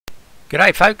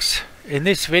G'day folks, in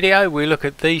this video we look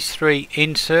at these three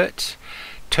inserts: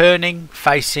 turning,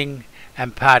 facing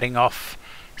and parting off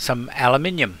some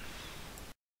aluminium.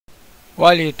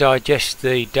 While you digest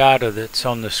the data that's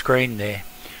on the screen there,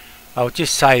 I'll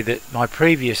just say that my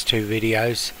previous two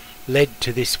videos led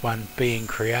to this one being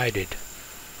created.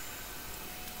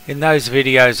 In those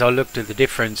videos I looked at the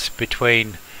difference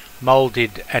between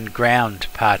moulded and ground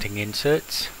parting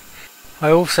inserts. I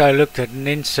also looked at an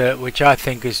insert which I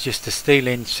think is just a steel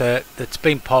insert that's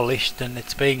been polished and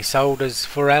it's being sold as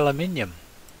for aluminium.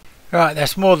 Right,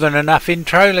 that's more than enough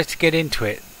intro, let's get into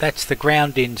it. That's the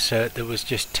ground insert that was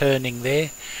just turning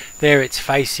there. There it's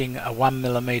facing a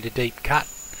 1mm deep cut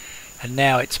and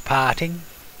now it's parting.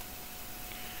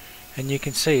 And you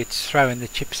can see it's throwing the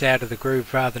chips out of the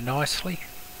groove rather nicely.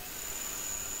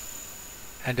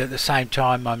 And at the same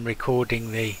time I'm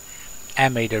recording the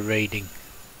ammeter reading,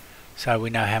 so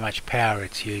we know how much power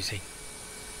it's using.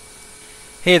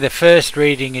 Here the first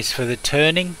reading is for the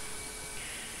turning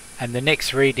and the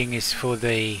next reading is for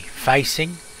the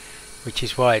facing, which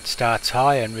is why it starts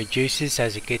high and reduces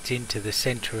as it gets into the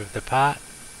center of the part.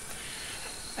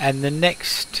 And the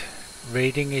next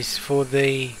reading is for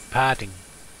the parting.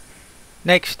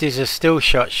 Next is a still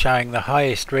shot showing the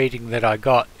highest reading that I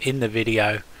got in the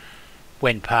video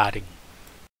when parting.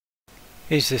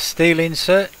 Here's the steel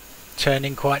insert,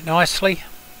 turning quite nicely.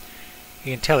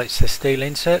 You can tell it's the steel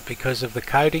insert because of the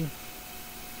coating,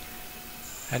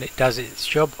 and it does its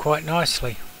job quite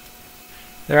nicely.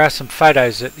 There are some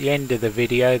photos at the end of the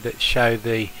video that show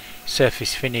the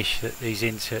surface finish that these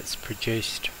inserts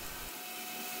produced.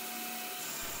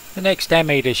 The next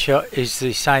ammeter shot is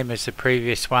the same as the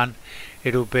previous one.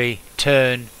 It'll be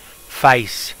turn,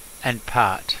 face and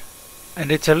part,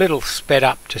 and it's a little sped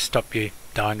up to stop you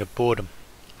dying of boredom.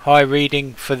 High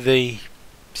reading for the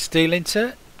steel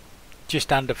insert,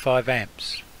 just under 5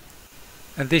 amps.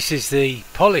 And this is the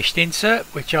polished insert,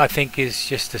 which I think is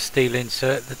just a steel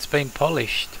insert that's been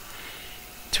polished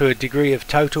to a degree of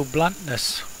total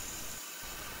bluntness.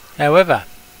 However,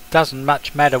 doesn't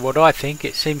much matter what I think,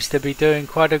 it seems to be doing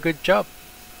quite a good job.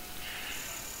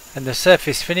 And the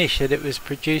surface finish that it was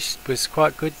produced was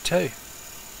quite good too.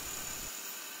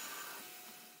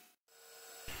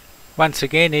 Once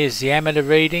again, here's the ammeter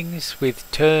readings with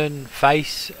turn,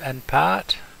 face and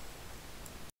part.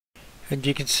 And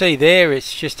you can see there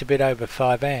it's just a bit over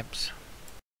 5 amps.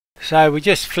 So we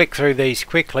just flick through these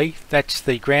quickly. That's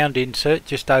the ground insert,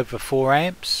 just over 4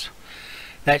 amps.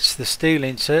 That's the steel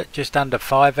insert, just under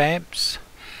 5 amps.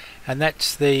 And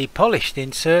that's the polished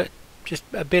insert, just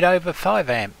a bit over 5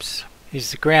 amps.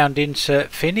 Here's the ground insert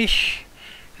finish.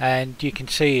 And you can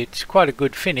see it's quite a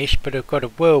good finish, but I've got a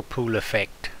whirlpool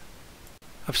effect.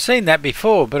 I've seen that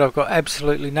before, but I've got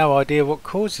absolutely no idea what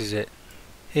causes it.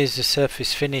 Here's the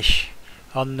surface finish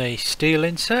on the steel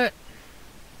insert.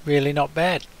 Really not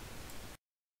bad.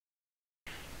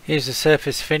 Here's the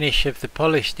surface finish of the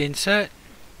polished insert.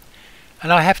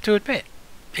 And I have to admit,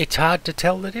 it's hard to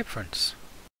tell the difference.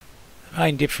 The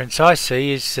main difference I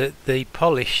see is that the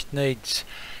polished needs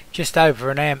just over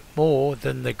 1 amp more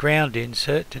than the ground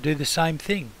insert to do the same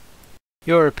thing.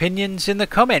 Your opinions in the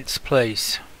comments,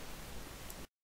 please.